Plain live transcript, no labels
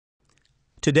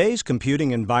Today's computing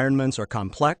environments are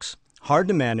complex, hard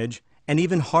to manage, and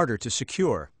even harder to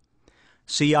secure.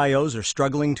 CIOs are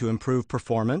struggling to improve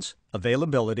performance,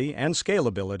 availability, and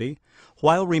scalability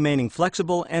while remaining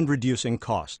flexible and reducing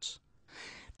costs.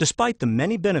 Despite the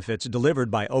many benefits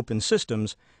delivered by open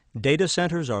systems, data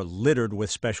centers are littered with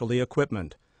specialty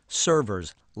equipment,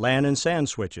 servers, LAN and SAN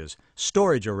switches,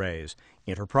 storage arrays,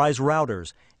 enterprise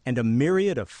routers, and a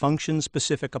myriad of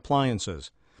function-specific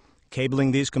appliances.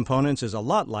 Cabling these components is a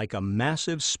lot like a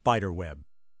massive spider web.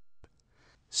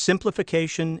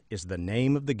 Simplification is the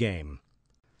name of the game.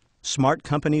 Smart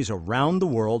companies around the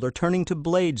world are turning to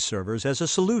blade servers as a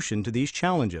solution to these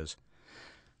challenges.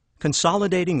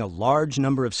 Consolidating a large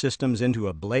number of systems into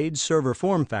a blade server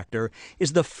form factor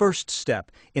is the first step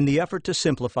in the effort to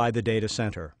simplify the data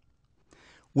center.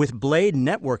 With blade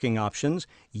networking options,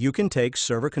 you can take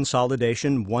server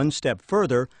consolidation one step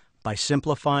further by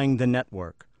simplifying the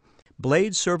network.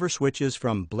 Blade server switches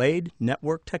from Blade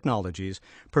Network Technologies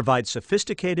provide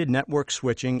sophisticated network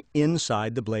switching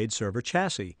inside the Blade server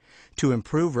chassis to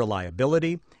improve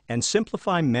reliability and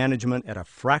simplify management at a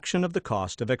fraction of the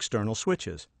cost of external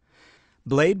switches.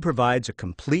 Blade provides a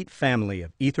complete family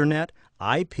of Ethernet,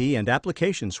 IP, and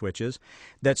application switches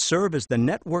that serve as the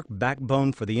network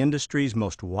backbone for the industry's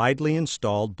most widely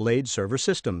installed Blade server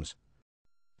systems.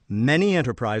 Many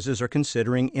enterprises are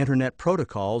considering Internet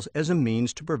protocols as a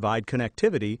means to provide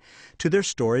connectivity to their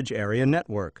storage area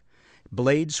network.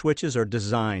 Blade switches are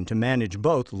designed to manage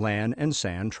both LAN and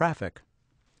SAN traffic.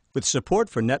 With support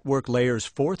for network layers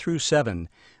 4 through 7,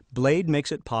 Blade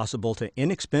makes it possible to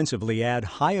inexpensively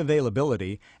add high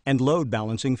availability and load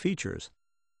balancing features.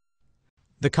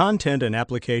 The content and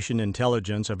application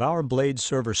intelligence of our Blade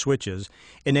server switches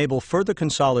enable further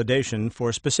consolidation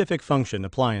for specific function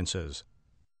appliances.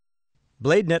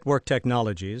 Blade Network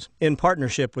Technologies, in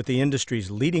partnership with the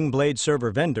industry's leading blade server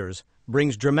vendors,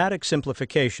 brings dramatic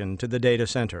simplification to the data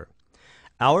center.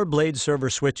 Our blade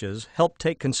server switches help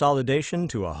take consolidation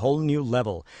to a whole new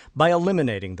level by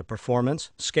eliminating the performance,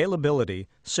 scalability,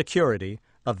 security,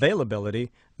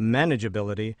 availability,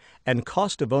 manageability, and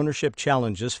cost of ownership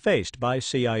challenges faced by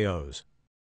CIOs.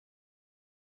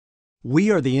 We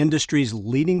are the industry's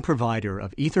leading provider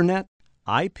of Ethernet,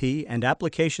 IP, and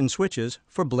application switches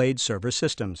for Blade server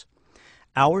systems.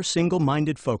 Our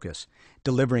single-minded focus,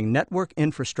 delivering network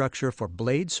infrastructure for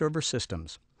Blade server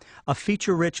systems, a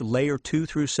feature-rich Layer 2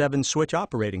 through 7 switch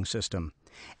operating system,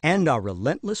 and our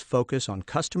relentless focus on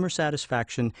customer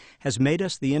satisfaction has made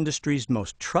us the industry's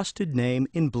most trusted name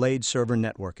in Blade server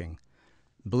networking.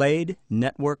 Blade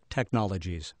Network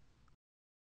Technologies.